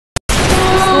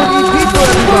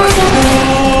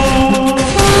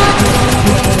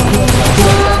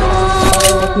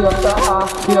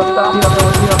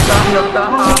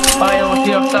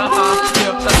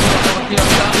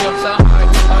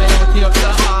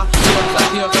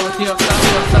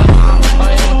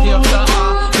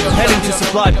Heading to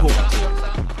supply point.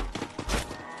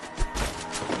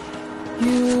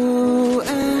 You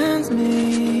and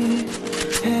me,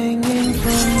 hanging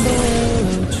from the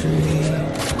willow tree,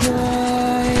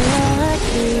 quietly,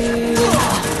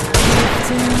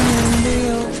 drifting in the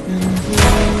open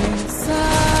breeze.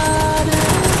 Suddenly,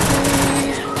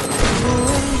 the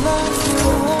wind blows you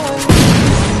away.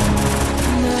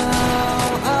 Now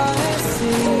I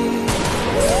see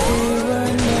we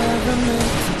were never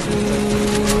meant to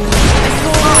be. It's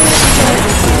only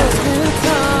in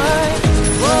time.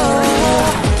 Whoa.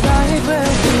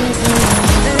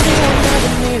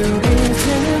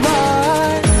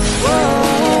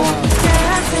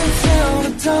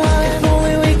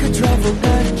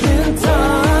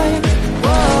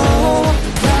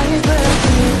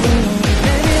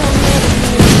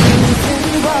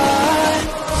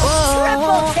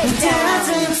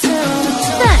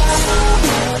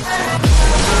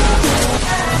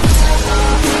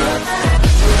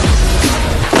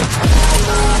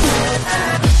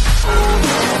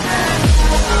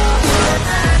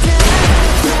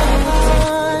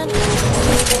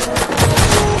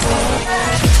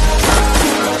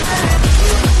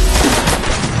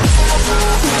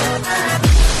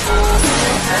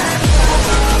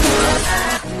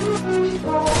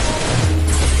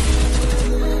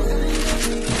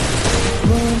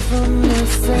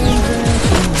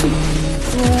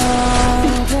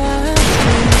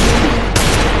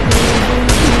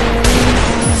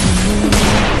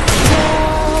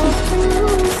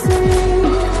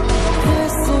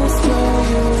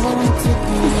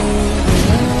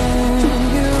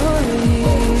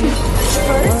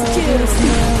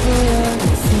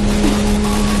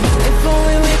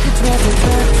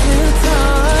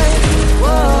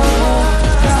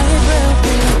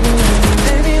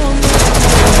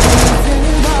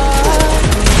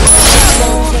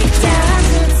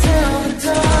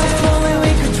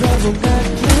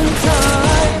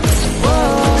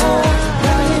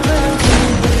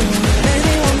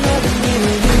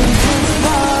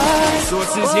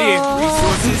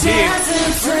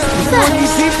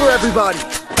 For everybody.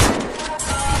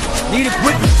 Need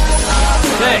equipment.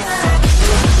 Thanks.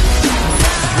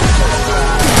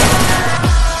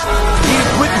 Need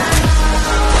equipment.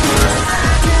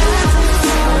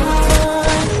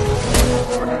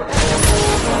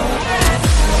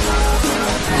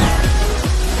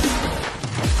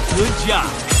 Good job.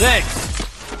 Thanks.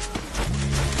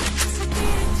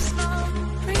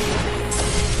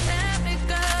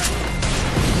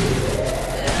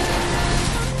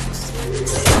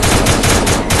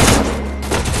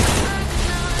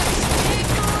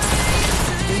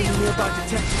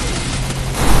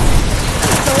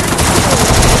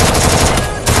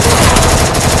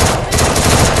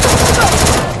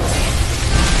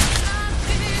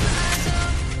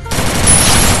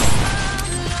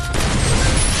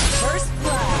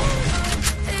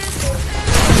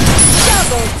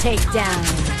 Takedown.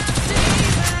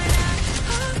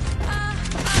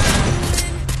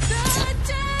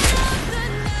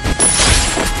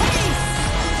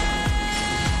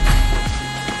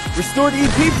 Restored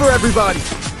EP for everybody.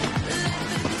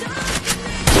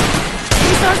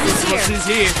 Resources here.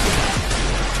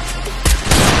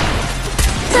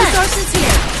 Resources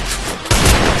here.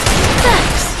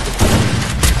 Thanks.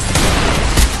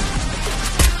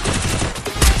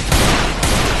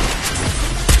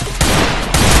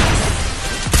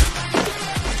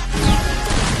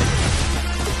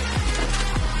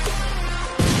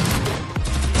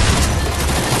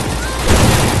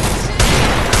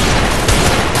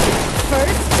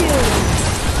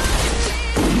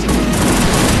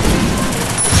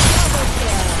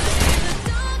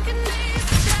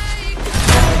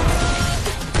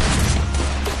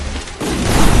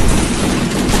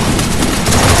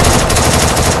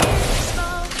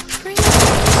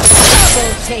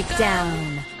 Takedown.